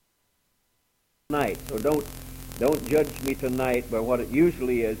tonight. So don't judge me tonight by what it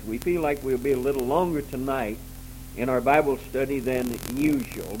usually is. We feel like we'll be a little longer tonight in our Bible study than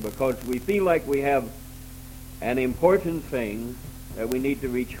usual because we feel like we have an important thing that we need to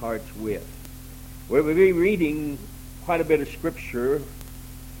reach hearts with. We'll be reading quite a bit of Scripture,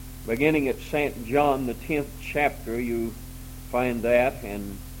 beginning at St. John, the 10th chapter. You find that,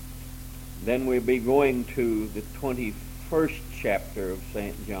 and then we'll be going to the 21st chapter of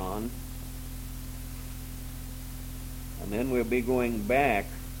St. John, and then we'll be going back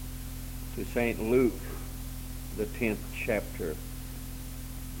to St. Luke, the 10th chapter,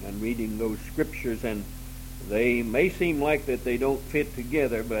 and reading those scriptures. And they may seem like that they don't fit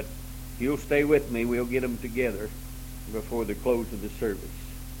together, but if you'll stay with me, we'll get them together before the close of the service.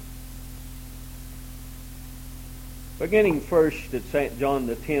 Beginning first at St. John,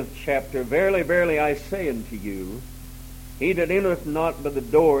 the 10th chapter, Verily, verily, I say unto you, he that entereth not by the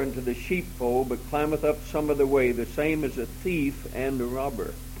door into the sheepfold, but climbeth up some other way, the same is a thief and a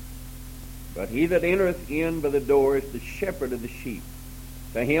robber. But he that entereth in by the door is the shepherd of the sheep.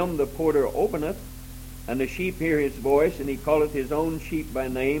 To him the porter openeth, and the sheep hear his voice, and he calleth his own sheep by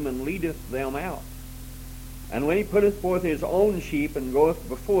name, and leadeth them out. And when he putteth forth his own sheep, and goeth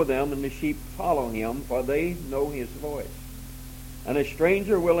before them, and the sheep follow him, for they know his voice. And a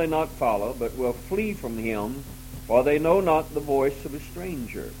stranger will they not follow, but will flee from him, for they know not the voice of a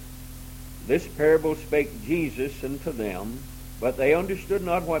stranger. This parable spake Jesus unto them, but they understood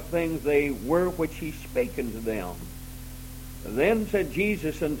not what things they were which he spake unto them. Then said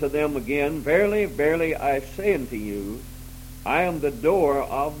Jesus unto them again, Verily, verily, I say unto you, I am the door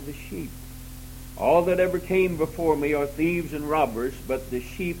of the sheep. All that ever came before me are thieves and robbers, but the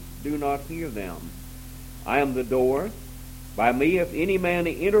sheep do not hear them. I am the door. By me, if any man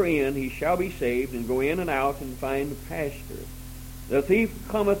enter in, he shall be saved, and go in and out, and find pasture. The thief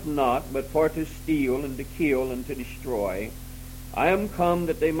cometh not, but for to steal, and to kill, and to destroy. I am come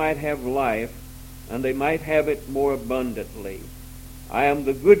that they might have life, and they might have it more abundantly. I am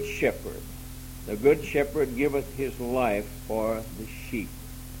the good shepherd. The good shepherd giveth his life for the sheep.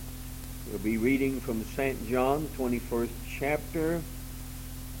 We'll be reading from St. John, 21st chapter,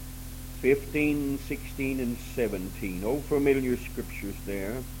 15, 16, and 17. Old familiar scriptures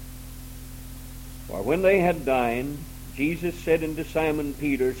there. For when they had dined, Jesus said unto Simon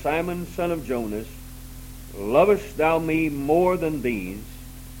Peter, Simon, son of Jonas, lovest thou me more than these?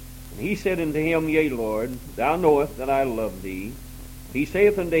 And he said unto him, Yea, Lord, thou knowest that I love thee. He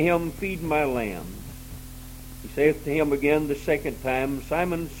saith unto him, Feed my lambs. He saith to him again the second time,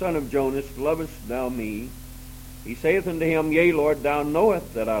 Simon, son of Jonas, lovest thou me? He saith unto him, Yea, Lord, thou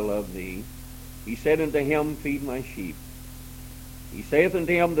knowest that I love thee. He said unto him, Feed my sheep. He saith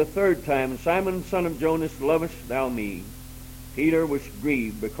unto him the third time, Simon, son of Jonas, lovest thou me? Peter was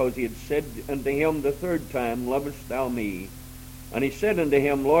grieved, because he had said unto him the third time, Lovest thou me? And he said unto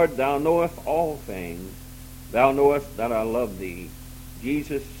him, Lord, thou knowest all things. Thou knowest that I love thee.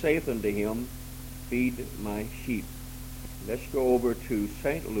 Jesus saith unto him, Feed my sheep. Let's go over to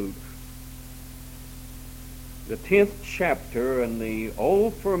St. Luke, the 10th chapter, and the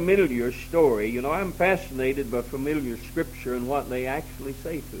old familiar story. You know, I'm fascinated by familiar scripture and what they actually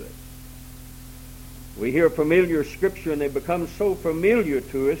say to us. We hear familiar scripture and they become so familiar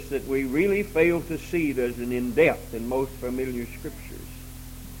to us that we really fail to see there's an in-depth in most familiar scriptures.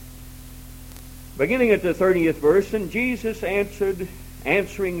 Beginning at the 30th verse, and Jesus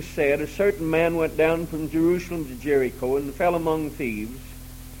answering said, A certain man went down from Jerusalem to Jericho, and fell among thieves,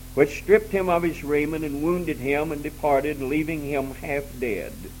 which stripped him of his raiment, and wounded him, and departed, leaving him half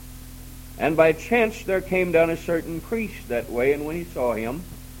dead. And by chance there came down a certain priest that way, and when he saw him,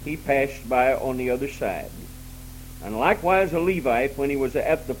 he passed by on the other side. And likewise a Levite, when he was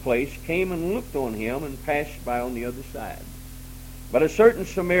at the place, came and looked on him, and passed by on the other side. But a certain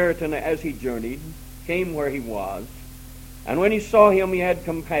Samaritan, as he journeyed, came where he was, and when he saw him, he had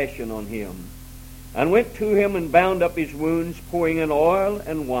compassion on him, and went to him, and bound up his wounds, pouring in oil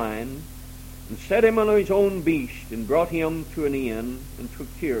and wine, and set him on his own beast, and brought him to an inn, and took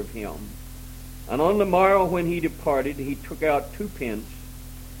care of him. And on the morrow when he departed, he took out 2 pence,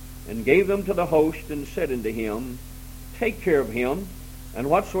 and gave them to the host, and said unto him, Take care of him, and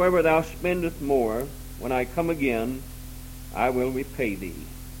whatsoever thou spendest more, when I come again, I will repay thee.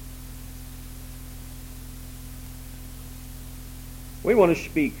 We want to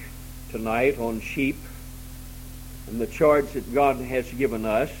speak tonight on sheep and the charge that God has given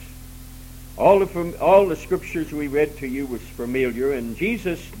us. All the scriptures we read to you was familiar, and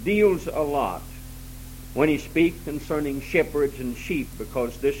Jesus deals a lot when he speaks concerning shepherds and sheep,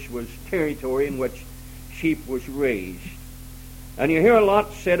 because this was territory in which sheep was raised. And you hear a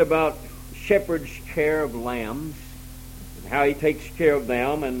lot said about shepherd's care of lambs, and how he takes care of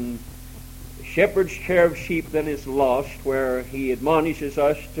them, and the shepherd's care of sheep that is lost, where he admonishes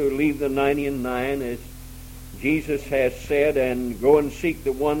us to leave the 99, as Jesus has said, and go and seek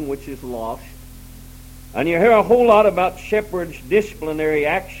the one which is lost. And you hear a whole lot about shepherds' disciplinary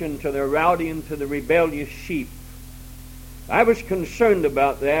action to the rowdy and to the rebellious sheep. I was concerned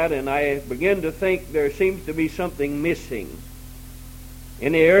about that, and I began to think there seems to be something missing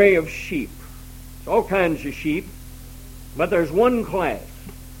in the area of sheep. There's all kinds of sheep, but there's one class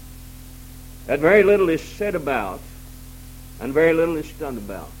that very little is said about and very little is done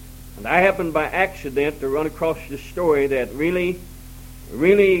about. And I happened by accident to run across the story that really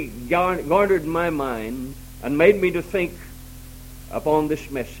garnered my mind and made me to think upon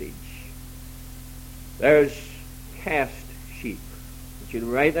this message. There's cast sheep. I want you to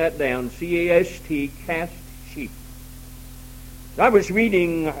write that down, C-A-S-T, cast sheep. I was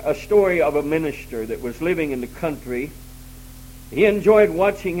reading a story of a minister that was living in the country. He enjoyed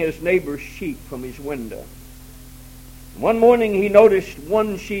watching his neighbor's sheep from his window. One morning he noticed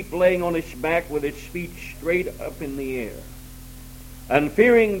one sheep laying on its back with its feet straight up in the air. And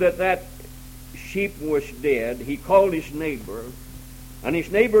fearing that that sheep was dead, he called his neighbor. And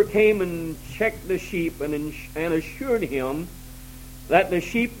his neighbor came and checked the sheep and assured him that the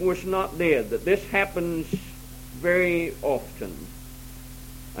sheep was not dead, that this happens very often.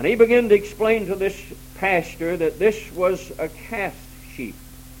 And he began to explain to this pastor that this was a cast sheep.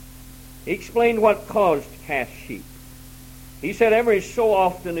 He explained what caused cast sheep. He said every so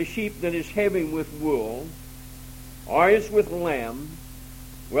often a sheep that is heavy with wool or is with lamb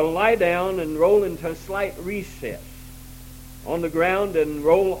will lie down and roll into a slight recess on the ground and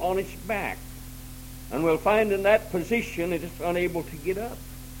roll on its back, and will find in that position it is unable to get up.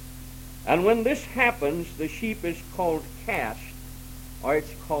 And when this happens, the sheep is called cast, or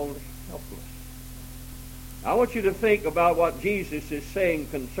it's called helpless. I want you to think about what Jesus is saying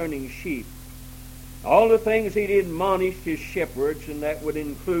concerning sheep. All the things he admonished his shepherds, and that would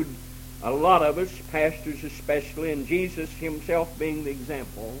include a lot of us, pastors especially, and Jesus himself being the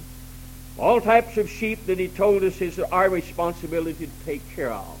example. All types of sheep that he told us is our responsibility to take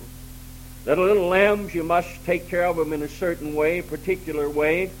care of. That little lambs, you must take care of them in a certain way, a particular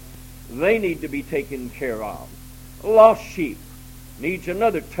way. They need to be taken care of. A lost sheep needs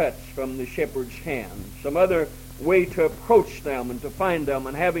another touch from the shepherd's hand, some other way to approach them and to find them,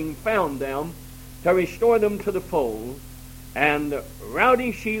 and having found them, to restore them to the fold. And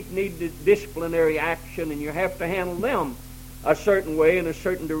rowdy sheep need disciplinary action, and you have to handle them a certain way in a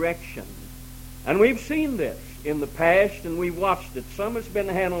certain direction. And we've seen this in the past, and we've watched it. Some has been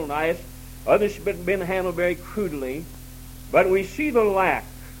handled nice, others have been handled very crudely. But we see the lack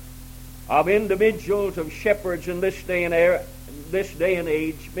of individuals, of shepherds in this day and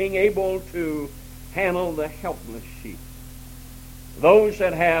age, being able to handle the helpless sheep. Those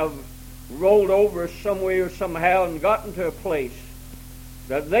that have rolled over some way or somehow and gotten to a place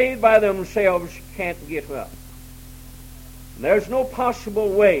that they by themselves can't get up. And there's no possible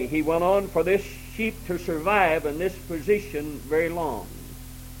way, he went on, for this sheep to survive in this position very long.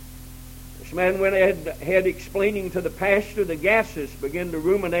 This man went ahead explaining to the pastor the gases begin to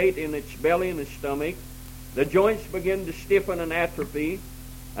ruminate in its belly and its stomach. The joints begin to stiffen and atrophy,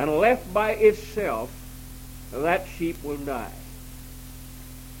 and left by itself, that sheep will die.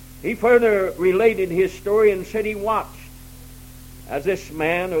 He further related his story and said he watched as this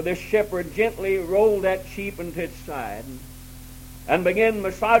man or this shepherd gently rolled that sheep into its side and began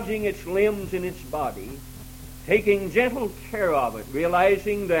massaging its limbs and its body, taking gentle care of it,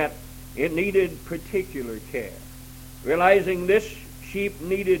 realizing that it needed particular care, realizing this sheep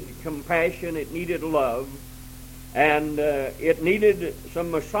needed compassion, it needed love, and it needed some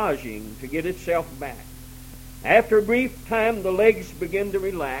massaging to get itself back. After a brief time, the legs began to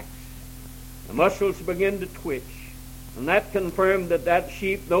relax, the muscles began to twitch, and that confirmed that that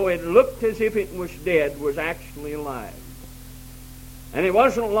sheep, though it looked as if it was dead, was actually alive. And it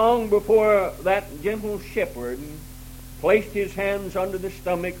wasn't long before that gentle shepherd placed his hands under the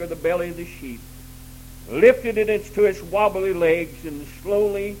stomach or the belly of the sheep, lifted it to its wobbly legs, and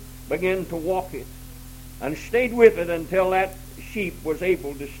slowly began to walk it, and stayed with it until that sheep was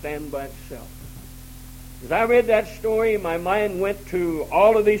able to stand by itself. As I read that story, my mind went to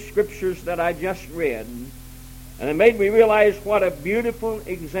all of these scriptures that I just read, and it made me realize what a beautiful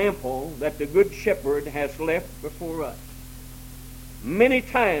example that the Good Shepherd has left before us. Many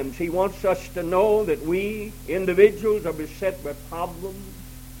times he wants us to know that we individuals are beset by problems,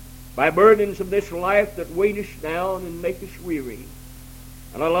 by burdens of this life that weight us down and make us weary.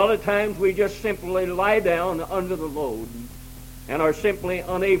 And a lot of times we just simply lie down under the load and are simply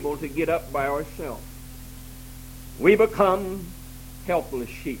unable to get up by ourselves. We become helpless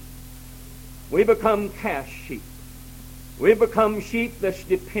sheep. We become cast sheep. We become sheep that's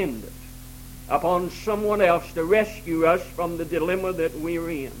dependent upon someone else to rescue us from the dilemma that we're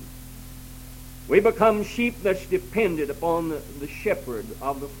in. We become sheep that's dependent upon the shepherd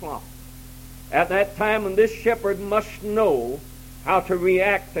of the flock. At that time, and this shepherd must know how to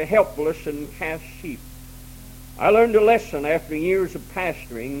react to helpless and cast sheep. I learned a lesson after years of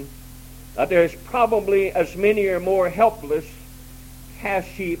pastoring that there's probably as many or more helpless cast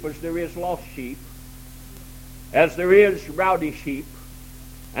sheep as there is lost sheep, as there is rowdy sheep,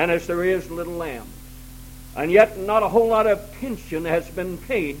 and as there is little lambs. And yet not a whole lot of attention has been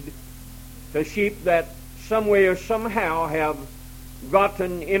paid to sheep that some way or somehow have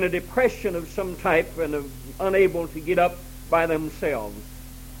gotten in a depression of some type and are unable to get up by themselves.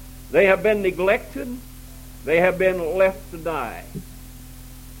 They have been neglected. They have been left to die.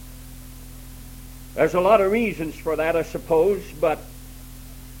 There's a lot of reasons for that, I suppose, but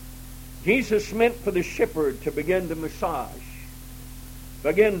Jesus meant for the shepherd to begin to massage,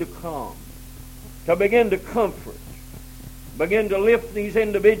 begin to calm, to begin to comfort, begin to lift these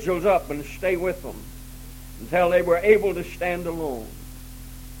individuals up and stay with them until they were able to stand alone.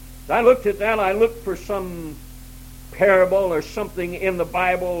 As I looked at that, I looked for some parable or something in the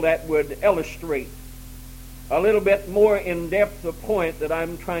Bible that would illustrate a little bit more in depth the point that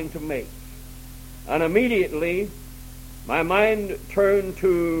I'm trying to make. And immediately my mind turned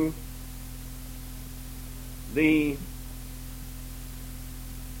to the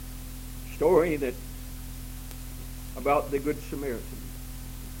story that about the Good Samaritan.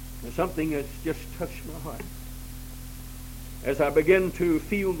 It's something that's just touched my heart. As I begin to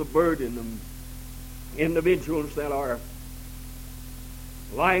feel the burden of individuals that are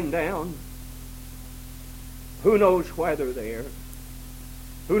lying down, who knows why they're there?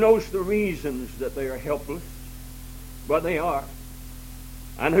 Who knows the reasons that they are helpless? But they are.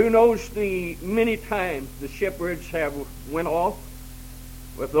 And who knows the many times the shepherds have went off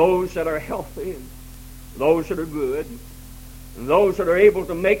with those that are healthy and those that are good and those that are able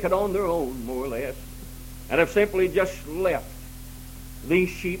to make it on their own, more or less, and have simply just left these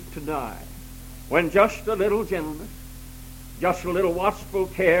sheep to die. When just a little gentleness, just a little watchful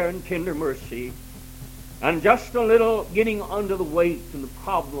care and tender mercy, and just a little getting under the weight and the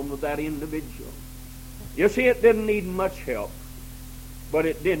problem of that individual. You see, it didn't need much help, but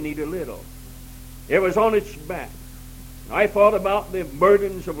it did need a little. It was on its back. I thought about the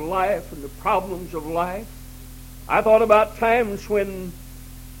burdens of life and the problems of life. I thought about times when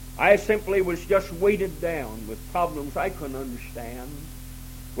I simply was just weighted down with problems I couldn't understand,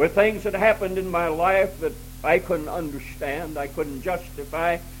 with things that happened in my life that I couldn't understand, I couldn't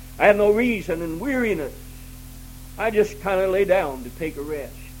justify. I had no reason, and weariness. I just kind of lay down to take a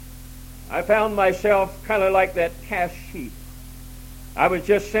rest. I found myself kind of like that cast sheep. I was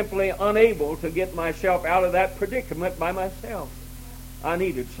just simply unable to get myself out of that predicament by myself. I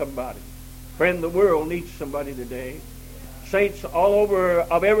needed somebody. Friend, the world needs somebody today. Saints all over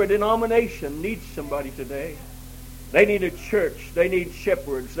of every denomination need somebody today. They need a church. They need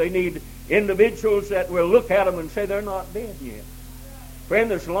shepherds. They need individuals that will look at them and say they're not dead yet.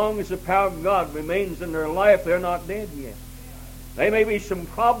 Friend, as long as the power of God remains in their life, they're not dead yet. There may be some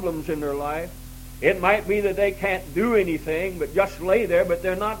problems in their life. It might be that they can't do anything but just lay there, but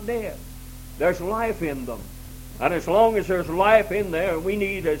they're not dead. There's life in them. And as long as there's life in there, we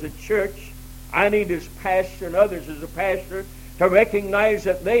need as a church, I need as pastor and others as a pastor, to recognize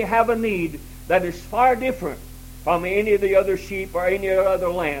that they have a need that is far different from any of the other sheep or any of the other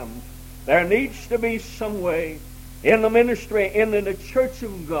lambs. There needs to be some way in the ministry, in the church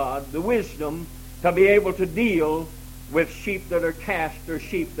of God, the wisdom to be able to deal with sheep that are cast or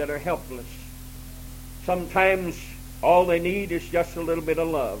sheep that are helpless. Sometimes all they need is just a little bit of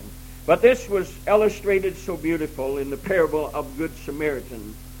love. But this was illustrated so beautiful in the parable of Good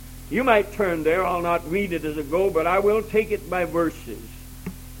Samaritan. You might turn there. I'll not read it as I go, but I will take it by verses.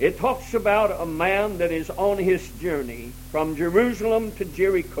 It talks about a man that is on his journey from Jerusalem to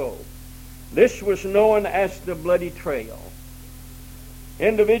Jericho. This was known as the Bloody Trail.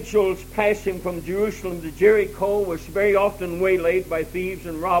 Individuals passing from Jerusalem to Jericho was very often waylaid by thieves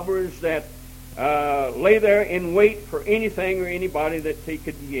and robbers that lay there in wait for anything or anybody that they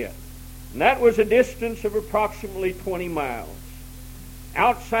could get. And that was a distance of approximately 20 miles.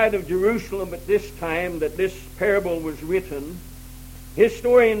 Outside of Jerusalem at this time that this parable was written,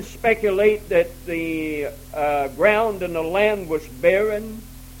 historians speculate that the ground and the land was barren,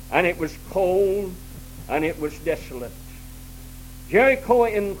 and it was cold, and it was desolate. Jericho,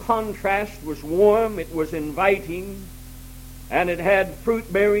 in contrast, was warm, it was inviting, and it had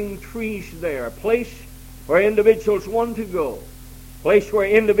fruit-bearing trees there, a place where individuals want to go, a place where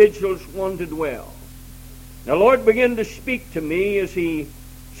individuals want to dwell. The Lord began to speak to me as He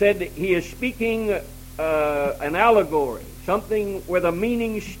said that He is speaking an allegory, something with a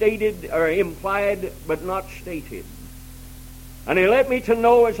meaning stated or implied but not stated. And He let me to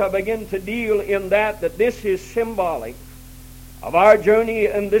know as I begin to deal in that this is symbolic of our journey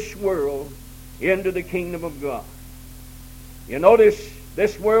in this world into the kingdom of God. You notice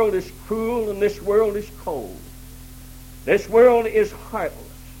this world is cruel and this world is cold. This world is heartless.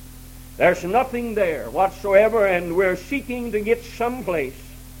 There's nothing there whatsoever, and we're seeking to get someplace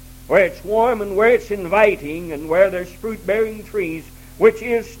where it's warm and where it's inviting and where there's fruit-bearing trees, which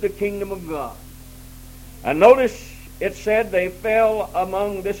is the kingdom of God. And notice it said they fell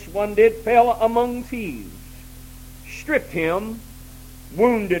among thieves, stripped him,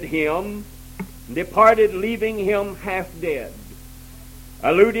 wounded him, departed, leaving him half dead.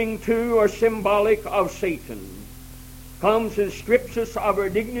 Alluding to or symbolic of Satan. Comes and strips us of our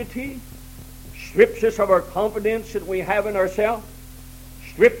dignity, strips us of our confidence that we have in ourselves,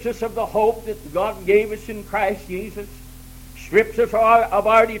 strips us of the hope that God gave us in Christ Jesus, strips us of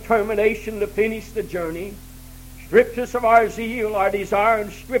our determination to finish the journey, strips us of our zeal, our desire,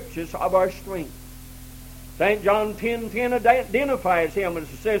 and strips us of our strength. St. John 10:10 identifies him as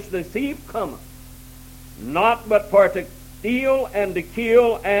it says, "The thief cometh, not but for to steal and to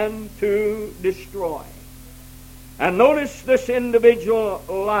kill and to destroy." And notice this individual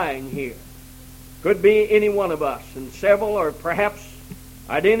lying here. Could be any one of us, and several or perhaps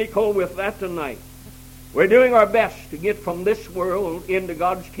identical with that tonight. We're doing our best to get from this world into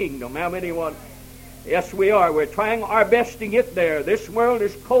God's kingdom. How many want? Yes, we are. We're trying our best to get there. This world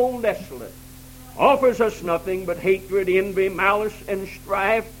is cold, desolate. Offers us nothing but hatred, envy, malice, and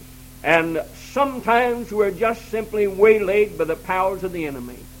strife. And sometimes we're just simply waylaid by the powers of the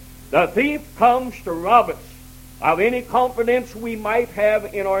enemy. The thief comes to rob us of any confidence we might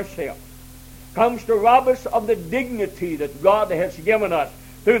have in ourselves. Comes to rob us of the dignity that God has given us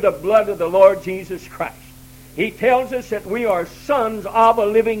through the blood of the Lord Jesus Christ. He tells us that we are sons of a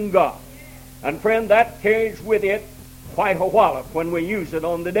living God. And friend, that carries with it quite a wallop when we use it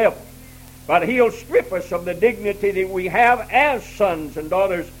on the devil. But he'll strip us of the dignity that we have as sons and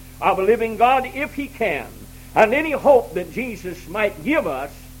daughters of a living God if he can. And any hope that Jesus might give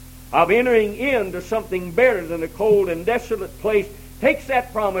us of entering into something better than a cold and desolate place takes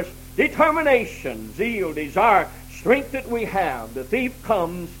that promise, determination, zeal, desire, strength that we have. The thief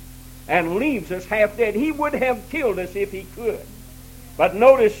comes and leaves us half dead. He would have killed us if he could. But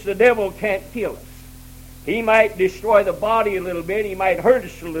notice the devil can't kill us. He might destroy the body a little bit. He might hurt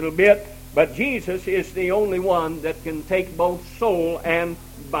us a little bit. But Jesus is the only one that can take both soul and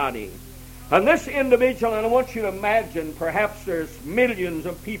body. And this individual, and I want you to imagine, perhaps there's millions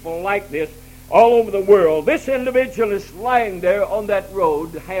of people like this all over the world. This individual is lying there on that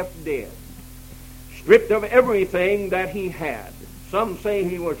road, half dead, stripped of everything that he had. Some say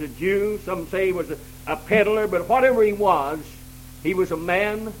he was a Jew, some say he was a peddler, but whatever he was a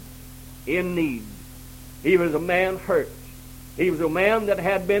man in need. He was a man hurt. He was a man that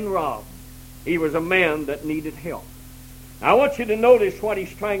had been robbed. He was a man that needed help. Now, I want you to notice what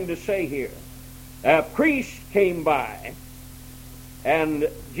he's trying to say here. A priest came by, and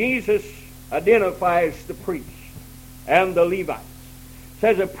Jesus identifies the priest and the Levites. It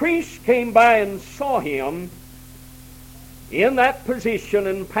says a priest came by and saw him in that position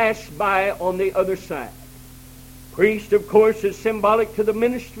and passed by on the other side. Priest, of course, is symbolic to the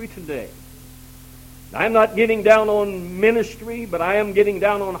ministry today. I'm not getting down on ministry, but I am getting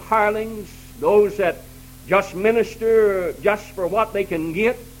down on hirelings, those that just minister just for what they can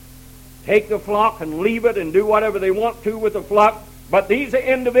get, take the flock and leave it and do whatever they want to with the flock. But these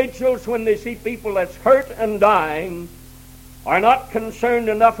individuals, when they see people that's hurt and dying, are not concerned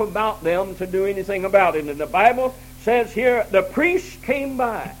enough about them to do anything about it. And the Bible says here, the priest came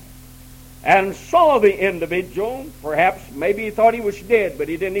by and saw the individual. Perhaps, maybe he thought he was dead, but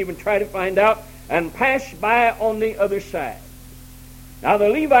he didn't even try to find out, and passed by on the other side. Now the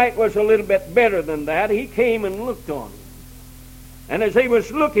Levite was a little bit better than that. He came and looked on him. And as he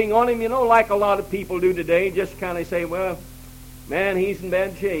was looking on him, like a lot of people do today, just kind of say, well, man, he's in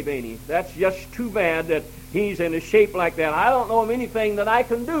bad shape, ain't he? That's just too bad that he's in a shape like that. I don't know of anything that I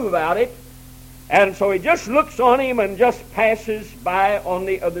can do about it. And so he just looks on him and just passes by on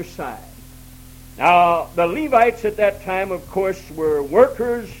the other side. Now, the Levites at that time, of course, were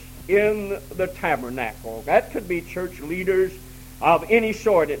workers in the tabernacle. That could be church leaders of any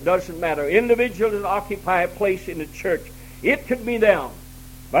sort. It doesn't matter. Individuals that occupy a place in the church. It could be them.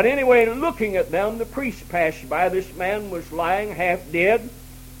 But anyway, looking at them, the priest passed by. This man was lying half dead,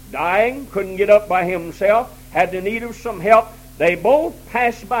 dying, couldn't get up by himself, had the need of some help. They both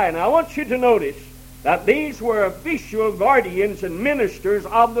passed by. Now I want you to notice that these were official guardians and ministers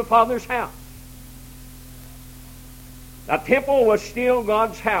of the Father's house. The temple was still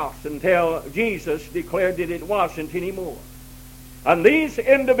God's house until Jesus declared that it wasn't anymore. And these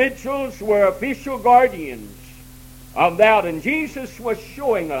individuals were official guardians of that. And Jesus was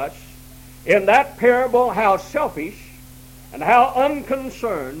showing us in that parable how selfish and how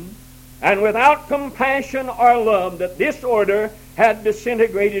unconcerned and without compassion or love that this order had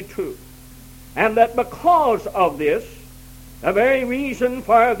disintegrated to. And that because of this, the very reason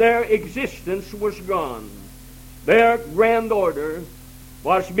for their existence was gone. Their grand order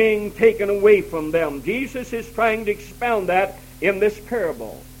was being taken away from them. Jesus is trying to expound that in this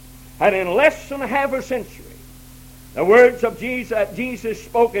parable. And in less than half a century, the words of Jesus that Jesus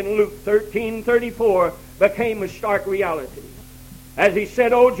spoke in Luke 13:34 became a stark reality. As he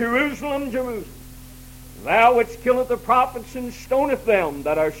said, O Jerusalem, Jerusalem, thou which killest the prophets and stonest them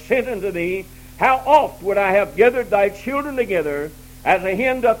that are sent unto thee, how oft would I have gathered thy children together, as a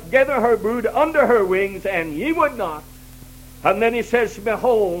hen doth gather her brood under her wings, and ye would not. And then he says,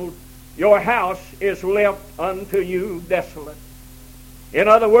 behold, your house is left unto you desolate. In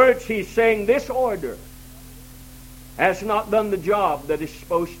other words, he's saying this order has not done the job that it's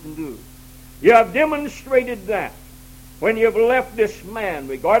supposed to do. You have demonstrated that when you've left this man,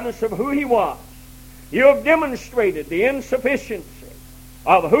 regardless of who he was. You have demonstrated the insufficiency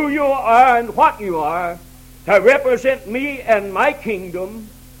of who you are and what you are to represent me and my kingdom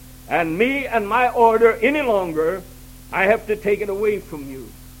and me and my order any longer. I have to take it away from you.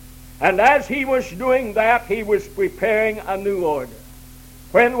 And as he was doing that, he was preparing a new order.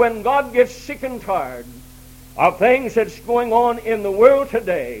 When God gets sick and tired of things that's going on in the world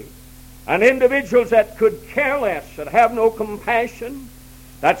today, and individuals that could care less, that have no compassion,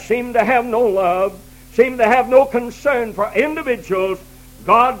 that seem to have no love, seem to have no concern for individuals,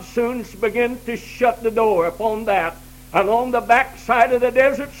 God soon begins to shut the door upon that. And on the backside of the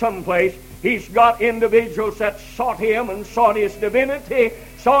desert someplace, he's got individuals that sought him and sought his divinity,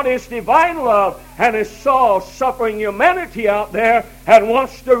 sought his divine love, and is saw suffering humanity out there and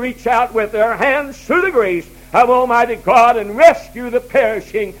wants to reach out with their hands through the grace of Almighty God and rescue the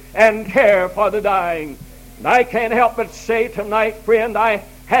perishing and care for the dying. And I can't help but say tonight, friend, I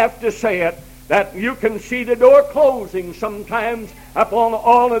have to say it, that you can see the door closing sometimes upon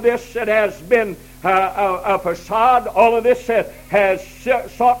all of this that has been a facade. All of this that has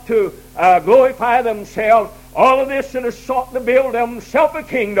sought to glorify themselves. All of this that has sought to build themselves a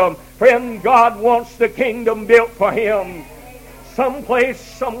kingdom. Friend, God wants the kingdom built for him. Someplace,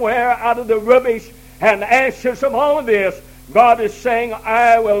 somewhere out of the rubbish and ashes of all of this, God is saying,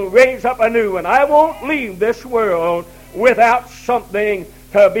 I will raise up anew, and I won't leave this world without something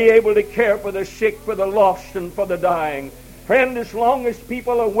to be able to care for the sick, for the lost, and for the dying. Friend, as long as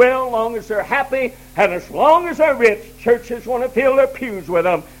people are well, as long as they're happy, and as long as they're rich, churches want to fill their pews with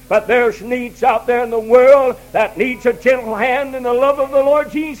them. But there's needs out there in the world that needs a gentle hand and the love of the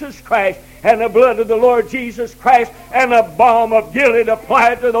Lord Jesus Christ and the blood of the Lord Jesus Christ and a balm of Gilead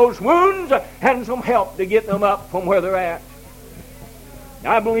applied to those wounds and some help to get them up from where they're at.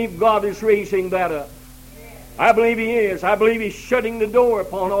 I believe God is raising that up. I believe he is. I believe he's shutting the door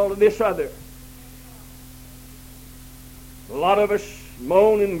upon all of this other. A lot of us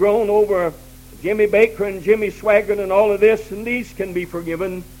moan and groan over Jimmy Baker and Jimmy Swaggart and all of this, and these can be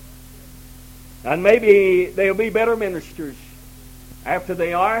forgiven. And maybe they'll be better ministers after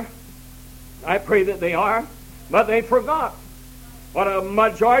they are. I pray that they are. But they forgot what a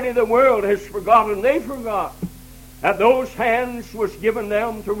majority of the world has forgotten. They forgot that those hands was given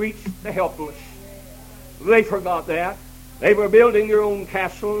them to reach the helpless. They forgot that. They were building their own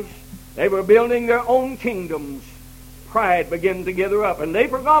castles. They were building their own kingdoms. Pride began to gather up, and they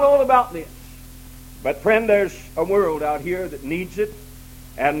forgot all about this. But friend, there's a world out here that needs it,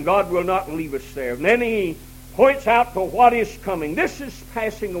 and God will not leave us there. And then he points out to what is coming. This is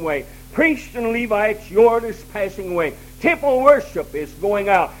passing away. Priests and Levites, yours is passing away. Temple worship is going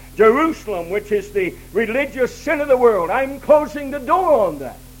out. Jerusalem, which is the religious sin of the world, I'm closing the door on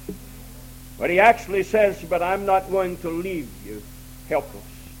that. But he actually says, but I'm not going to leave you helpless.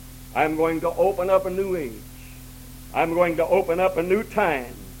 I'm going to open up a new age. I'm going to open up a new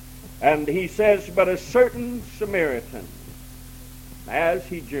time. And he says, but a certain Samaritan, as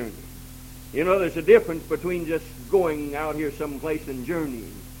he journeyed. You know, there's a difference between just going out here someplace and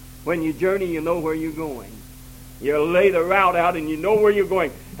journeying. When you journey, you know where you're going. You lay the route out and you know where you're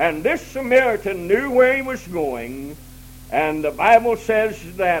going. And this Samaritan knew where he was going. And the Bible says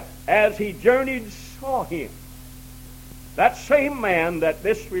that as he journeyed, saw him. That same man that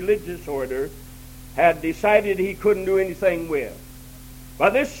this religious order had decided he couldn't do anything with.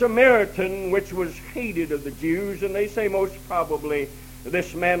 But this Samaritan, which was hated of the Jews, and they say most probably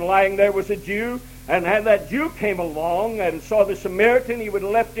this man lying there was a Jew, and had that Jew came along and saw the Samaritan, he would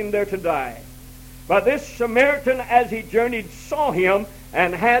have left him there to die. But this Samaritan, as he journeyed, saw him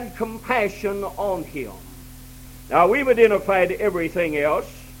and had compassion on him. Now, we've identified everything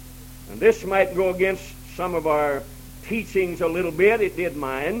else, and this might go against some of our teachings a little bit. It did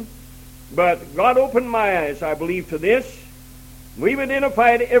mine. But God opened my eyes, I believe, to this. We've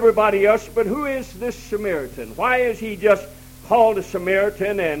identified everybody else, but who is this Samaritan? Why is he just called a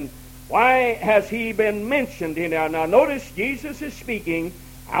Samaritan, and why has he been mentioned in there? Now, notice Jesus is speaking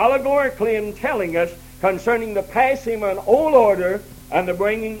allegorically and telling us concerning the passing of an old order and the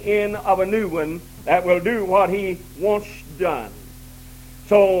bringing in of a new one that will do what he wants done.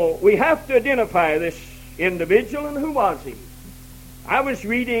 So we have to identify this individual, and who was he? I was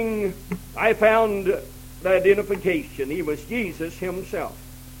reading, I found the identification. He was Jesus himself.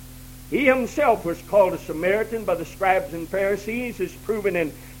 He himself was called a Samaritan by the scribes and Pharisees, as proven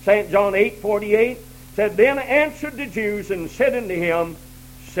in St. John 8:48. Said, Then answered the Jews and said unto him,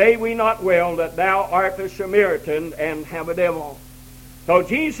 Say we not well that thou art a Samaritan and have a devil? So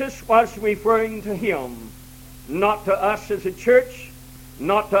Jesus was referring to him, not to us as a church,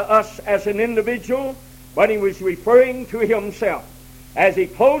 not to us as an individual, but he was referring to himself. As he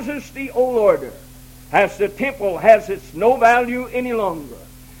closes the old order, as the temple has its no value any longer,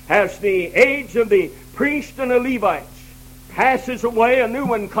 as the age of the priest and the Levites passes away, a new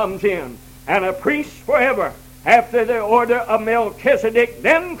one comes in, and a priest forever, after the order of Melchizedek,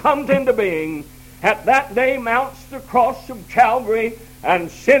 then comes into being. At that day mounts the cross of Calvary,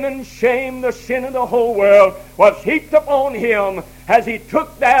 and sin and shame, the sin of the whole world, was heaped upon him as he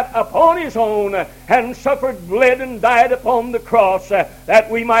took that upon his own and suffered, bled, and died upon the cross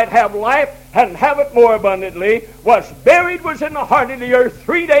that we might have life and have it more abundantly, was buried, was in the heart of the earth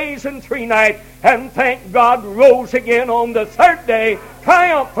 3 days and 3 nights, and thank God rose again on the third day,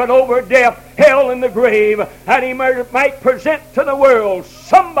 triumphant over death, hell, and the grave, and he might present to the world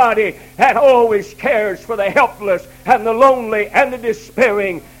somebody that always cares for the helpless and the lonely and the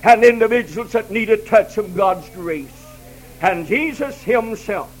despairing and individuals that need a touch of God's grace. And Jesus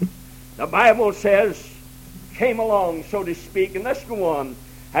himself, the Bible says, came along, so to speak, and let's go on,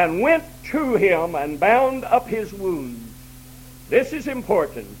 and went to him and bound up his wounds. This is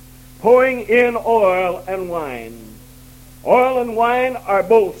important. Pouring in oil and wine. Oil and wine are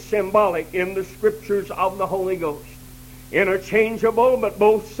both symbolic in the scriptures of the Holy Ghost. Interchangeable, but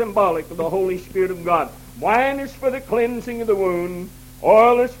both symbolic of the Holy Spirit of God. Wine is for the cleansing of the wound.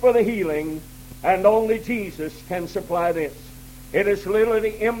 Oil is for the healing. And only Jesus can supply this. It is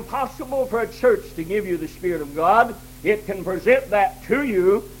literally impossible for a church to give you the Spirit of God. It can present that to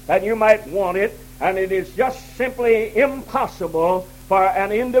you, that you might want it. And it is just simply impossible for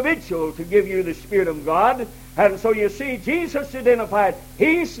an individual to give you the Spirit of God. And so you see, Jesus identified,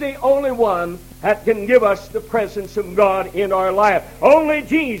 he's the only one that can give us the presence of God in our life. Only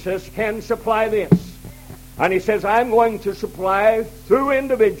Jesus can supply this. And he says, I'm going to supply through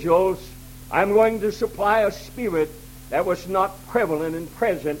individuals, I'm going to supply a spirit that was not prevalent and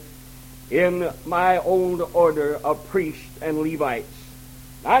present in my old order of priests and Levites.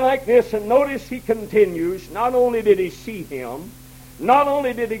 I like this, and notice he continues, not only did he see him, not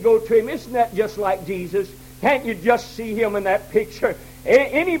only did he go to him, isn't that just like Jesus? Can't you just see him in that picture?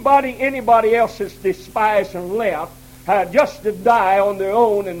 Anybody else is despised and left just to die on their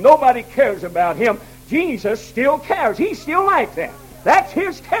own, and nobody cares about him. Jesus still cares. He's still like that. That's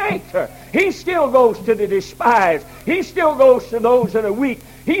his character. He still goes to the despised. He still goes to those that are weak.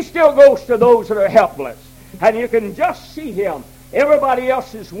 He still goes to those that are helpless. And you can just see him. Everybody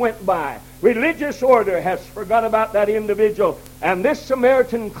else has went by. Religious order has forgot about that individual. And this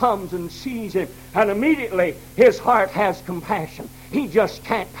Samaritan comes and sees him. And immediately his heart has compassion. He just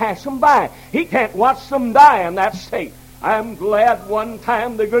can't pass them by. He can't watch them die in that state. I'm glad one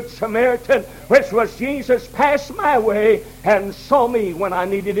time the Good Samaritan, which was Jesus, passed my way and saw me when I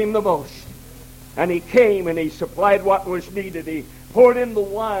needed him the most. And he came and he supplied what was needed. He poured in the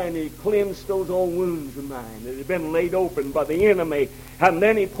wine. He cleansed those old wounds of mine that had been laid open by the enemy. And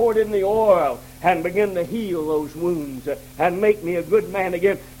then he poured in the oil and began to heal those wounds and make me a good man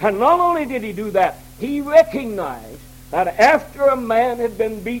again. And not only did he do that, he recognized that after a man had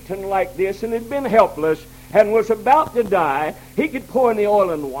been beaten like this and had been helpless and was about to die, he could pour in the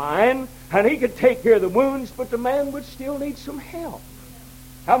oil and wine and he could take care of the wounds, but the man would still need some help.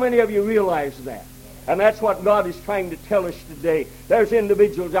 How many of you realize that? And that's what God is trying to tell us today. There's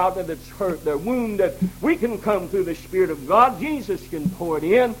individuals out there that's hurt, they're wounded. We can come through the Spirit of God. Jesus can pour it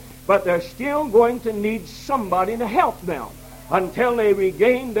in, but they're still going to need somebody to help them until they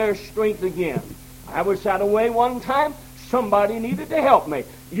regain their strength again. I was that way one time. Somebody needed to help me.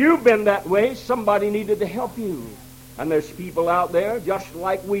 You've been that way. Somebody needed to help you. And there's people out there just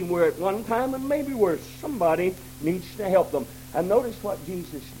like we were at one time and maybe worse. Somebody needs to help them. And notice what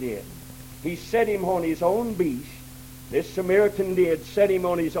Jesus did. He set him on his own beast. This Samaritan did set him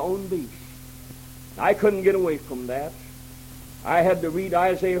on his own beast. I couldn't get away from that. I had to read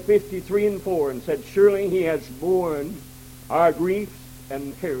Isaiah 53 and 4 and said, surely he has borne our griefs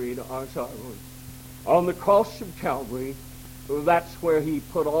and carried our sorrows. On the cross of Calvary, that's where he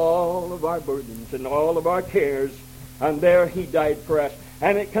put all of our burdens and all of our cares, and there he died for us.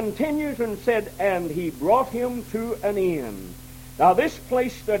 And it continues and said, and he brought him to an inn. Now this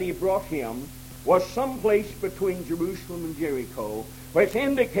place that he brought him was someplace between Jerusalem and Jericho, which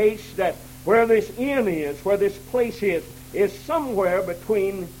indicates that where this inn is, where this place is somewhere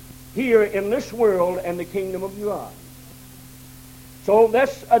between here in this world and the kingdom of God. So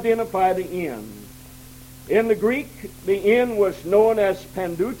let's identify the inn. In the Greek, the inn was known as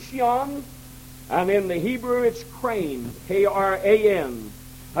Panduchion, and in the Hebrew it's Crane, K-R-A-N.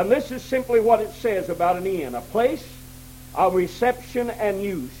 And this is simply what it says about an inn, a place of reception and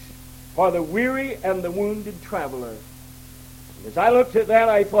use for the weary and the wounded traveler. As I looked at that,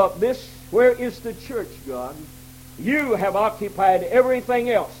 I thought, where is the church, God? You have occupied everything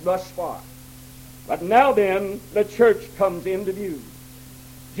else thus far. But now then, the church comes into view.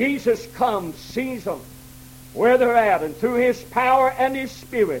 Jesus comes, sees them, where they're at, and through his power and his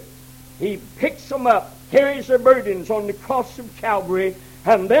Spirit, he picks them up, carries their burdens on the cross of Calvary,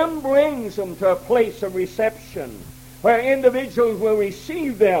 and then brings them to a place of reception where individuals will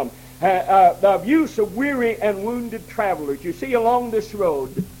receive them, the use of weary and wounded travelers. You see, along this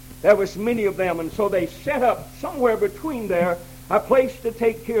road, there was many of them, and so they set up somewhere between there a place to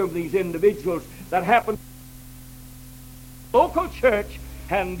take care of these individuals that happen. Local church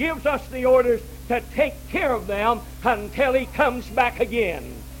and gives us the orders to take care of them until he comes back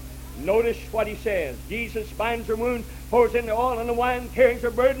again. Notice what he says. Jesus binds their wounds, pours in the oil and the wine, carries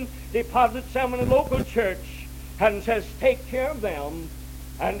their burden, deposits them in the local church, and says, take care of them.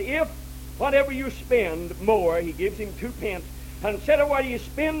 And if whatever you spend more, he gives him 2 pence, and said, what do you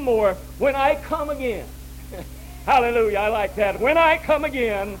spend more when I come again? Hallelujah, I like that. When I come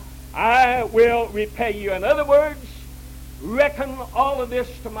again, I will repay you. In other words, reckon all of this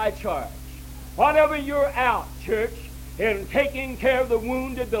to my charge. Whatever you're out, church, in taking care of the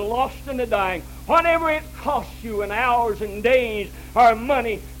wounded, the lost, and the dying, whatever it costs you in hours and days or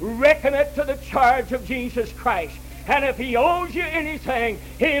money, reckon it to the charge of Jesus Christ. And if he owes you anything,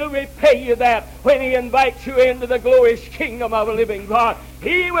 he'll repay you that when he invites you into the glorious kingdom of a living God.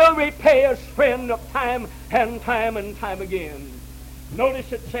 He will repay us, friend, of time and time and time again.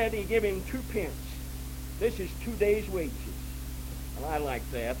 Notice it said he gave him 2 pence. This is 2 days' wages. Well, I like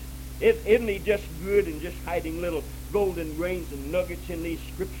that. Isn't he just good and just hiding little golden grains and nuggets in these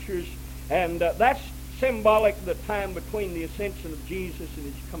scriptures? And that's symbolic of the time between the ascension of Jesus and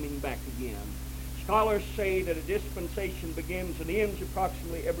his coming back again. Scholars say that a dispensation begins and ends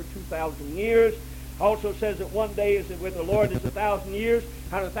approximately every 2,000 years. Also says that one day is with the Lord is 1,000 years,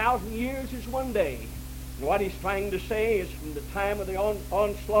 and 1,000 years is one day. And what he's trying to say is from the time of the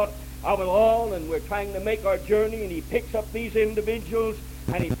onslaught of it all, and we're trying to make our journey, and he picks up these individuals,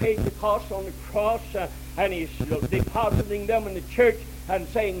 and he paid the cost on the cross, and he's depositing them in the church and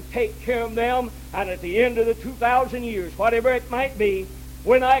saying, take care of them, and at the end of the 2,000 years, whatever it might be,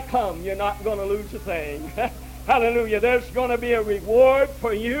 when I come, you're not going to lose a thing. Hallelujah. There's going to be a reward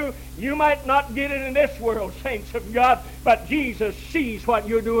for you. You might not get it in this world, saints of God, but Jesus sees what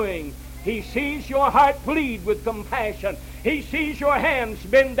you're doing. He sees your heart bleed with compassion. He sees your hands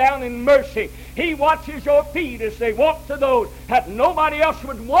bend down in mercy. He watches your feet as they walk to those that nobody else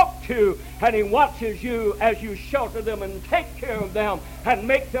would walk to. And he watches you as you shelter them and take care of them and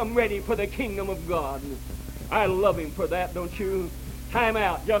make them ready for the kingdom of God. I love him for that, don't you? Time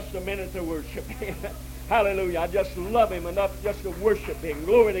out, just a minute to worship him. Hallelujah. I just love him enough just to worship him.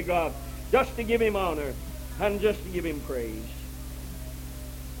 Glory to God. Just to give him honor and just to give him praise.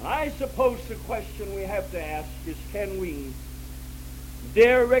 I suppose the question we have to ask is, can we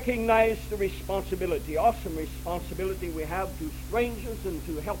dare recognize the responsibility, awesome responsibility we have to strangers and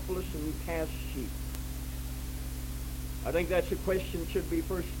to helpless and cast sheep? I think that's a question that should be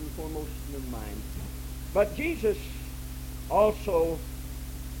first and foremost in the mind. But Jesus also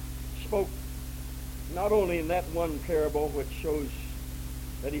spoke not only in that one parable which shows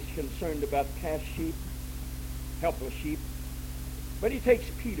that he's concerned about cast sheep, helpless sheep. But he takes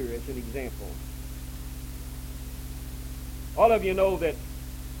Peter as an example. All of you know that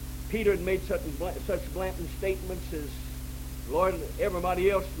Peter had made such blatant statements as, Lord, everybody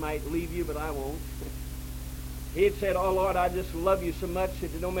else might leave you, but I won't. He had said, oh, Lord, I just love you so much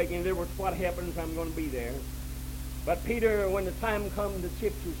that it don't make any difference what happens, I'm going to be there. But Peter, when the time come, the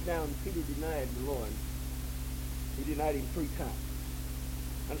chips was down, Peter denied the Lord. He denied him 3 times.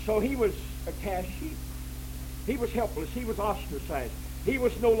 And so he was a cast sheep. He was helpless. He was ostracized. He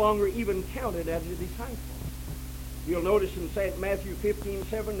was no longer even counted as a disciple. You'll notice in St. Matthew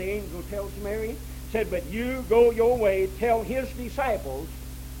 15:7, the angel tells Mary, said, but you go your way, tell his disciples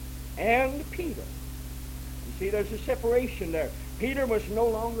and Peter. You see, there's a separation there. Peter was no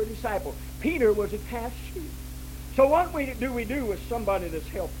longer a disciple. Peter was a cast sheep. So what do we do with somebody that's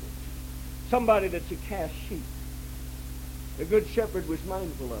helpless? Somebody that's a cast sheep? The Good Shepherd was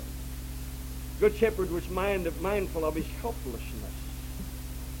mindful of it. Good Shepherd was mindful of his helplessness.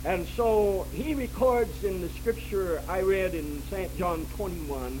 And so he records in the scripture I read in St. John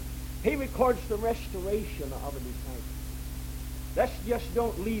 21, he records the restoration of a disciple. Let's just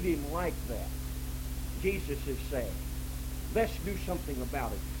don't leave him like that. Jesus is saying, let's do something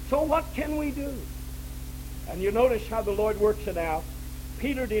about it. So what can we do? And you notice how the Lord works it out.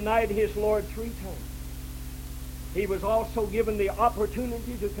 Peter denied his Lord 3 times. He was also given the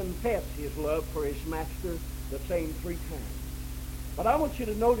opportunity to confess his love for his master the same 3 times. But I want you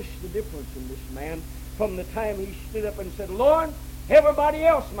to notice the difference in this man from the time he stood up and said, Lord, everybody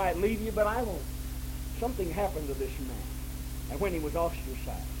else might leave you, but I won't. Something happened to this man. And when he was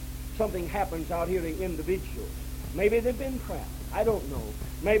ostracized, something happens out here to individuals. Maybe they've been proud. I don't know.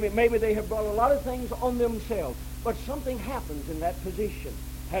 Maybe they have brought a lot of things on themselves. But something happens in that position.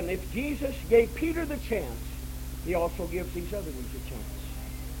 And if Jesus gave Peter the chance, he also gives these other ones a chance.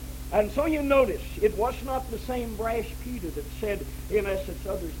 And so you notice, it was not the same brash Peter that said, in essence,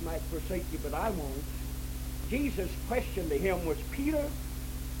 others might forsake you, but I won't. Jesus' question to him was, Peter,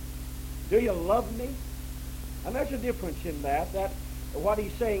 do you love me? And there's a difference in that what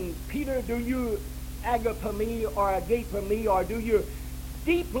he's saying, Peter, do you agape me or agape me, or do you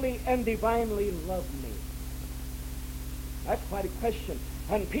deeply and divinely love me? That's quite a question.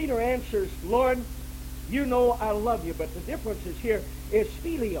 And Peter answers, Lord, you know I love you, but the difference is here is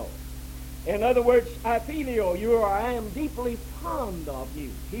filio. In other words, I filio you, or I am deeply fond of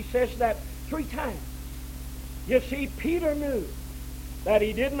you. He says that 3 times. You see, Peter knew that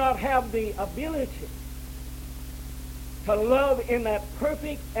he did not have the ability to love in that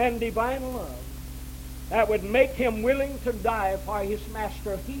perfect and divine love that would make him willing to die for his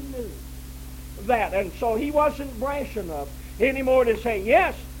master. He knew that. And so he wasn't brash enough anymore to say,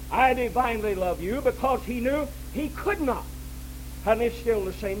 yes, I divinely love you, because he knew he could not. And it's still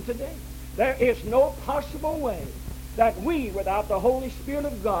the same today. There is no possible way that we, without the Holy Spirit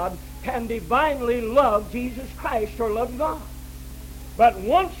of God, can divinely love Jesus Christ or love God. But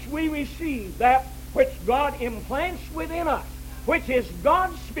once we receive that which God implants within us, which is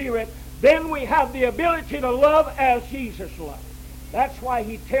God's Spirit, then we have the ability to love as Jesus loved. That's why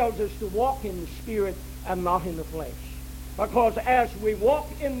he tells us to walk in the Spirit and not in the flesh. Because as we walk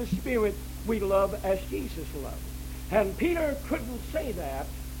in the Spirit, we love as Jesus loved. And Peter couldn't say that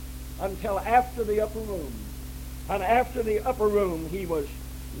until after the upper room. And after the upper room, he was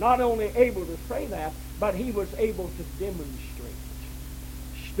not only able to say that, but he was able to demonstrate.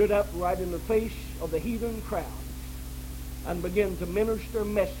 Stood up right in the face of the heathen crowd and began to minister a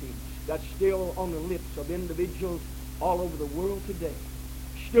message that's still on the lips of individuals all over the world today.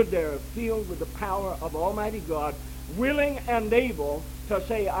 Stood there filled with the power of Almighty God, willing and able to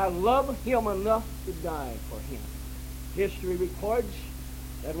say, I love him enough to die for him. History records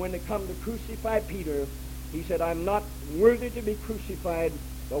that when they come to crucify Peter, he said, I'm not worthy to be crucified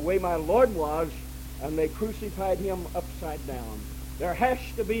the way my Lord was, and they crucified him upside down. There has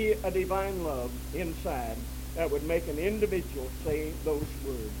to be a divine love inside that would make an individual say those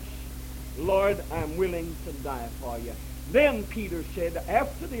words. Lord, I'm willing to die for you. Then Peter said,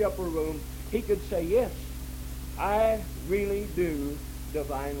 after the upper room, he could say, yes, I really do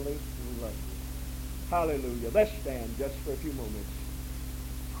divinely love you. Hallelujah. Let's stand just for a few moments.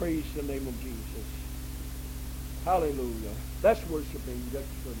 Praise the name of Jesus. Hallelujah. Let's worship him just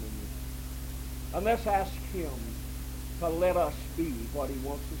for a minute. And let's ask him to let us be what he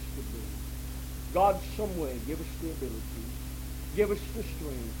wants us to be. God, some way, give us the ability, give us the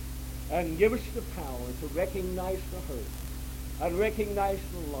strength, and give us the power to recognize the hurt, and recognize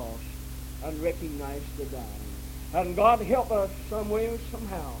the loss, and recognize the dying. And God, help us some way or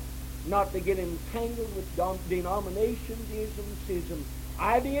somehow not to get entangled with denominations, isms,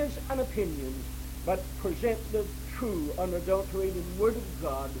 ideas, and opinions, but present the true, unadulterated Word of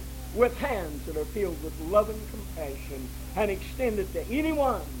God with hands that are filled with love and compassion, and extend it to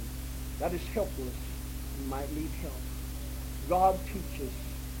anyone that is helpless and might need help. God,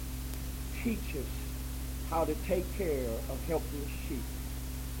 teach us how to take care of helpless sheep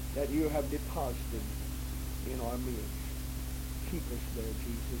that you have deposited in our midst. Keep us there,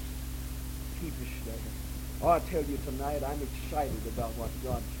 Jesus. Keep us there. Oh, I tell you tonight, I'm excited about what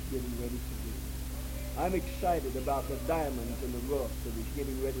God's getting ready to do. I'm excited about the diamonds in the rough that He's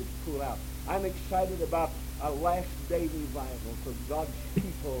getting ready to pull out. I'm excited about a last day revival for God's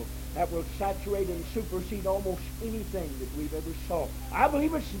people that will saturate and supersede almost anything that we've ever saw. I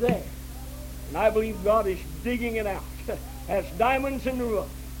believe it's there. And I believe God is digging it out as diamonds in the rough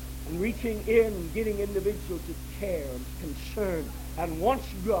and reaching in and getting individuals that care and concern and wants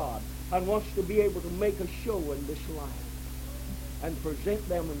God and wants to be able to make a show in this life and present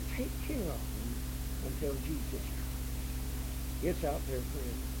them and take care of them until Jesus comes. It's out there,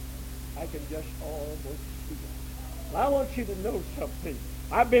 friends. I can just almost see it. Well, I want you to know something.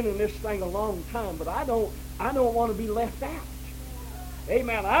 I've been in this thing a long time, but I don't want to be left out.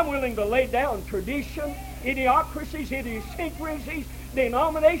 Amen. I'm willing to lay down tradition, idiocracies, idiosyncrasies,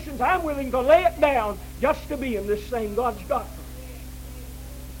 denominations. I'm willing to lay it down just to be in this thing God's got for us.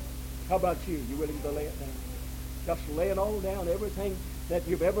 How about you? You willing to lay it down? Just lay it all down, everything that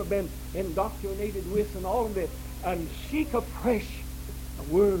you've ever been indoctrinated with and all of it, and seek afresh a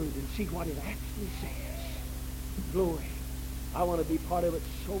word and see what it actually says. Glory. I want to be part of it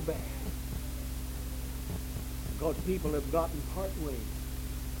so bad. Because people have gotten partway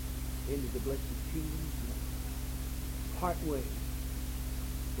into the blessed kingdom, partway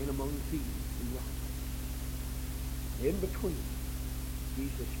in among thieves and robbers. In between,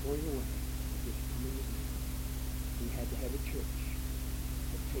 Jesus going away and just coming again. He had to have a church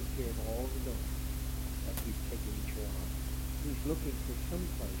to take care of all the those that He's taken care of. He's looking for some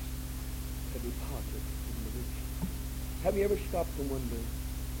place to deposit in the rich. Have you ever stopped to wonder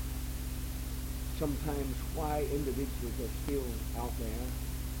sometimes why individuals are still out there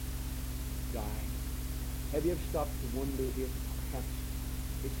dying? Have you ever stopped to wonder if perhaps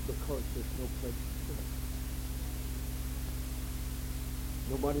it's because there's no place to put?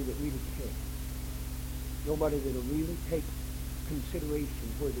 Nobody that really cares. Nobody that will really take consideration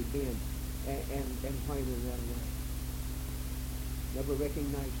where they've been and why they're that way. Never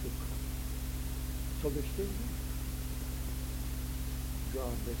recognized the Christ. So they're still there.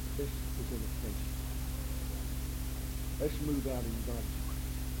 God, this is in a place. Let's move out in God's way.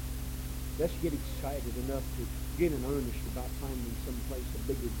 Let's get excited enough to get in earnest about finding some place, a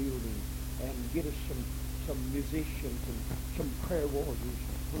bigger building, and get us some musicians and some prayer warriors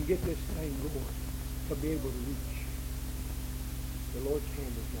and get this thing going to be able to reach. The Lord's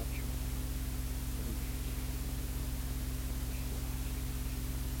hand is not short.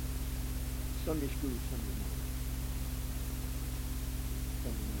 Sunday school Sunday morning.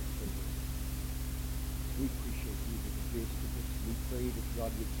 We appreciate you that you visited us. We pray that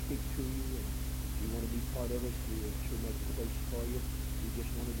God would speak to you, and if you want to be part of us, we'll sure make a place for you. We just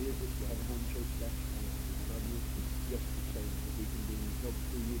want to visit. You have a home church, that's fine.